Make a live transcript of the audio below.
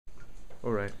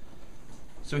All right.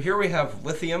 So here we have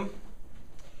lithium.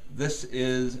 This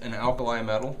is an alkali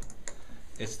metal.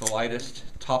 It's the lightest,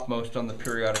 topmost on the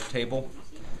periodic table.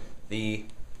 It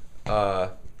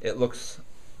looks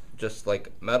just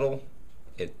like metal.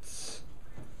 It's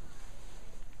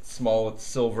small, it's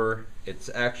silver. It's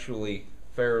actually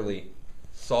fairly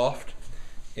soft.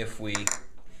 If we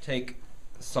take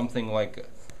something like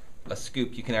a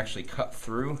scoop, you can actually cut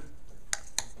through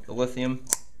the lithium.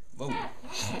 Whoa.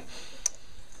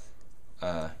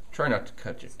 Try not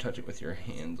to touch it with your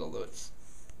hands, although it's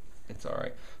all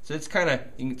right. So it's kind of,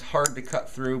 it's hard to cut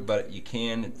through, but you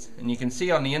can. And you can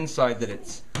see on the inside that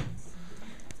it's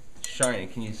shiny.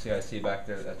 Can you see? I see back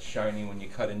there that's shiny when you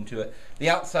cut into it. The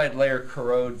outside layer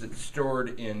corrodes. It's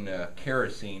stored in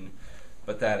kerosene,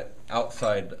 but that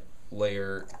outside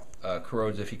layer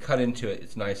corrodes. If you cut into it,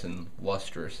 it's nice and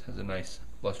lustrous. Has a nice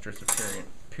lustrous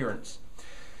appearance.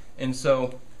 And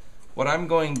so, what I'm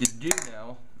going to do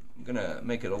now, I'm going to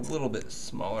make it a little bit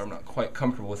smaller. I'm not quite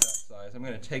comfortable with that size. I'm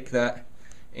going to take that,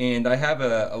 and I have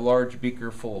a large beaker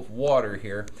full of water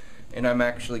here, and I'm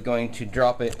actually going to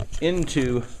drop it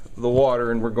into the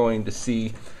water, and we're going to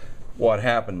see what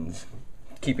happens,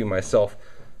 keeping myself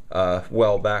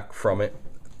well back from it,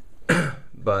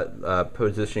 but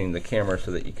positioning the camera so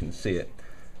that you can see it.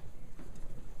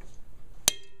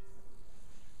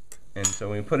 And so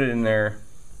when we put it in there,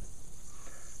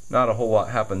 not a whole lot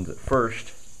happens at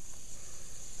first,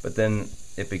 but then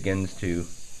it begins to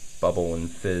bubble and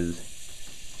fizz.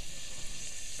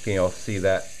 Can you all see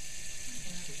that?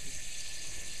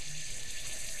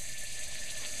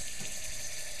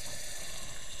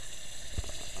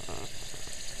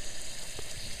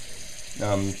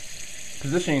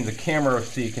 Positioning the camera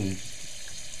so you can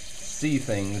see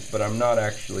things, but I'm not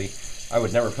actually, I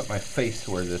would never put my face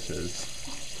where this is.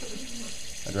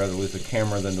 I'd rather lose a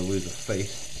camera than to lose a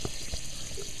face.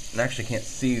 And I actually can't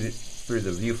see through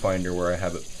the viewfinder where I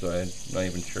have it, so I'm not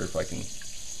even sure if I can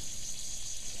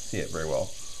see it very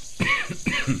well.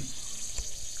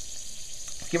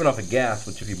 It's giving off a gas,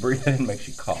 which if you breathe it in makes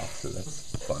you cough, so that's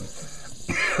fun.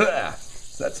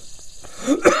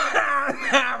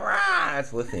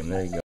 That's lithium, there you go.